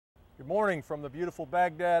Good morning from the beautiful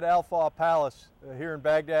Baghdad Al-Fa Palace here in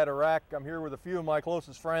Baghdad, Iraq. I'm here with a few of my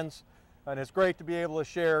closest friends, and it's great to be able to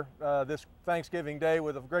share this Thanksgiving Day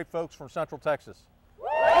with the great folks from Central Texas.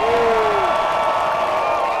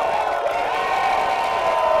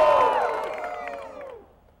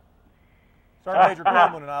 Sergeant Major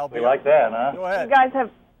Coleman and I'll be. We like that, huh? Go ahead.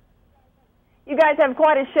 You guys have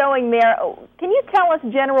quite a showing there. Can you tell us,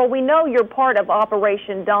 General, we know you're part of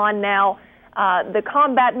Operation Dawn now. The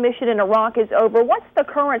combat mission in Iraq is over. What's the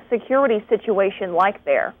current security situation like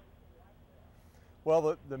there?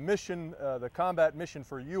 Well, the mission, the combat mission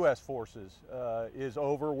for U.S. forces is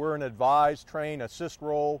over. We're in advise, train, assist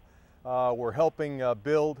role. We're helping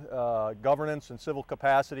build governance and civil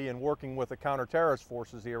capacity and working with the counter-terrorist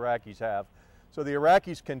forces the Iraqis have. So the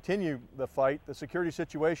Iraqis continue the fight. The security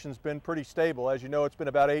situation's been pretty stable. As you know, it's been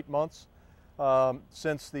about 8 months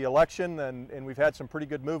since the election, and we've had some pretty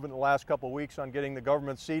good movement in the last couple of weeks on getting the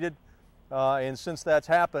government seated. And since that's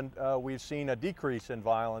happened, we've seen a decrease in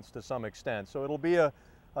violence to some extent. So it'll be a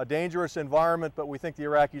dangerous environment, but we think the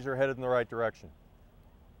Iraqis are headed in the right direction.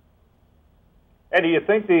 And do you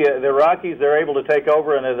think the Iraqis are able to take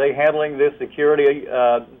over, and are they handling this security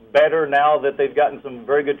better now that they've gotten some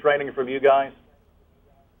very good training from you guys?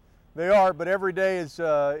 They are, but every day is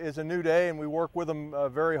a new day, and we work with them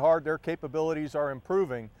very hard. Their capabilities are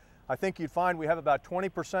improving. I think you'd find we have about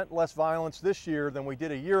 20% less violence this year than we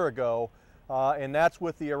did a year ago, and that's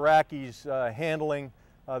with the Iraqis handling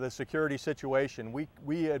the security situation.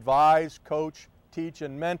 We advise, coach, teach,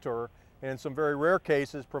 and mentor, and in some very rare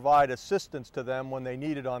cases provide assistance to them when they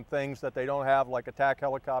need it on things that they don't have, like attack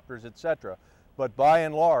helicopters, etc. But by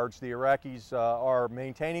and large, the Iraqis are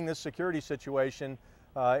maintaining this security situation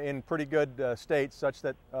in pretty good state, such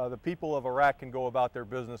that the people of Iraq can go about their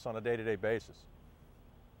business on a day-to-day basis.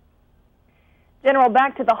 General,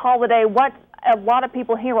 back to the holiday, what a lot of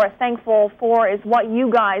people here are thankful for is what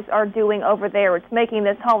you guys are doing over there. It's making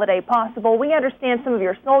this holiday possible. We understand some of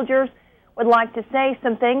your soldiers would like to say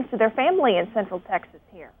some things to their family in Central Texas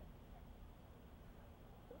here.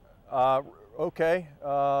 Okay.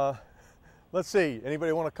 Let's see.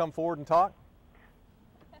 Anybody want to come forward and talk?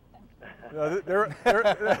 They're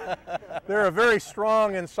a very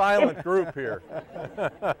strong and silent group here.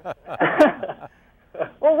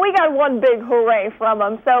 Well, we got one big hooray from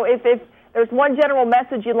them. So if there's one general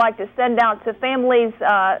message you'd like to send out to families,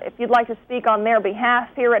 if you'd like to speak on their behalf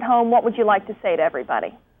here at home, what would you like to say to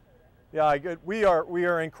everybody? Yeah, we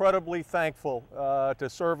are incredibly thankful to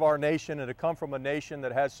serve our nation and to come from a nation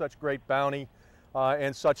that has such great bounty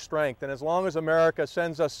and such strength. And as long as America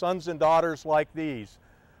sends us sons and daughters like these,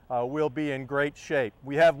 we'll be in great shape.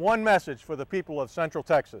 We have one message for the people of Central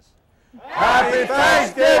Texas. Happy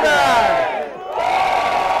Thanksgiving!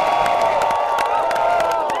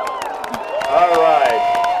 All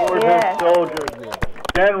right, Forces, soldiers,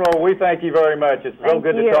 General, we thank you very much. It's so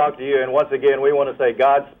good to talk to you. And once again, we want to say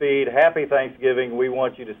Godspeed, Happy Thanksgiving. We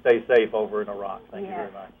want you to stay safe over in Iraq. Thank you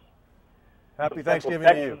very much. Happy Thanksgiving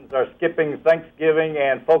to you. Are skipping Thanksgiving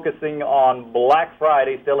and focusing on Black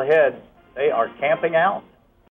Friday still ahead. They are camping out.